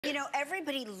You know,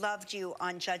 everybody loved you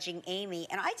on Judging Amy,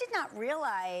 and I did not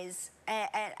realize, and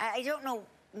I don't know,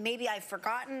 maybe I've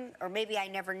forgotten, or maybe I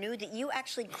never knew that you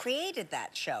actually created that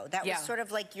show. That was sort of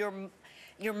like your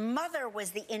mother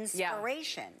was the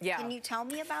inspiration. Yeah. Can you tell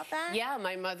me about that? Yeah,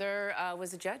 my mother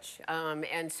was a judge.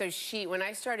 And so when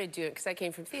I started doing, because I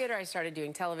came from theater, I started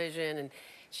doing television, and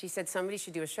she said somebody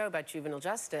should do a show about juvenile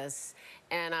justice.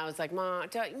 And I was like, Mom,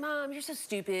 you're so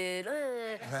stupid.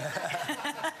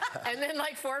 And then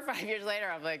like 4 or 5 years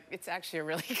later, I'm like, it's actually a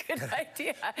really good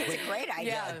idea. It's a great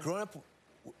idea. Yeah, growing up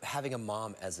having a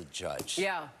mom as a judge.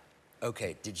 Yeah.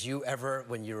 Okay, did you ever,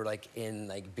 when you were like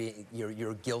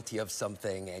you're guilty of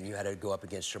something and you had to go up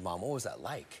against your mom, what was that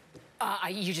like?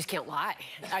 You just can't lie.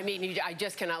 I mean, I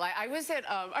just cannot lie. I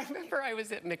remember I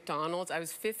was at McDonald's. I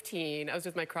was 15. I was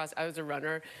a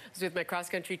runner. I was with my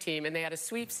cross-country team, and they had a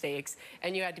sweepstakes,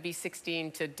 and you had to be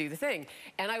 16 to do the thing.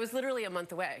 And I was literally a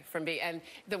month away from being, and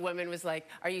the woman was like,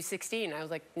 "Are you 16?" I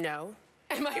was like, "No."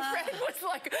 And my friend was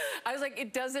like, I was like,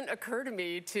 it doesn't occur to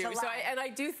me to. So I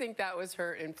do think that was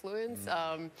her influence.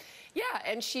 Yeah,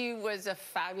 and she was a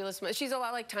fabulous, she's a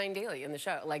lot like Tyne Daly in the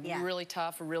show. Like really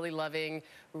tough, really loving,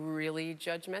 really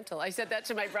judgmental. I said that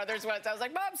to my brothers once. I was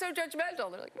like, Mom, so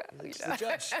judgmental. They're like, well, you know. The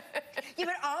judge. Yeah,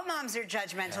 but all moms are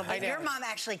judgmental, but your mom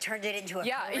actually turned it into a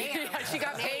career. Yeah, she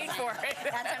got paid for it.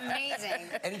 That's amazing.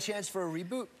 Any chance for a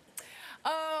reboot?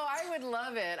 Oh, I would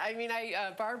love it. I mean,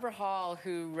 Barbara Hall,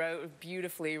 who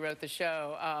beautifully wrote the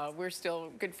show, we're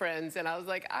still good friends, and I was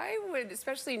like, I would,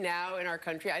 especially now in our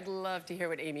country, I'd love to hear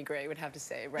what Amy Gray would have to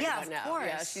say right about now. Of course.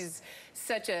 Yeah, she's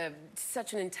such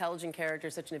an intelligent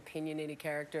character, such an opinionated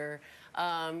character.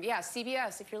 Yeah,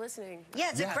 CBS, if you're listening.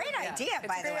 Yeah, it's a great idea,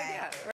 by the way.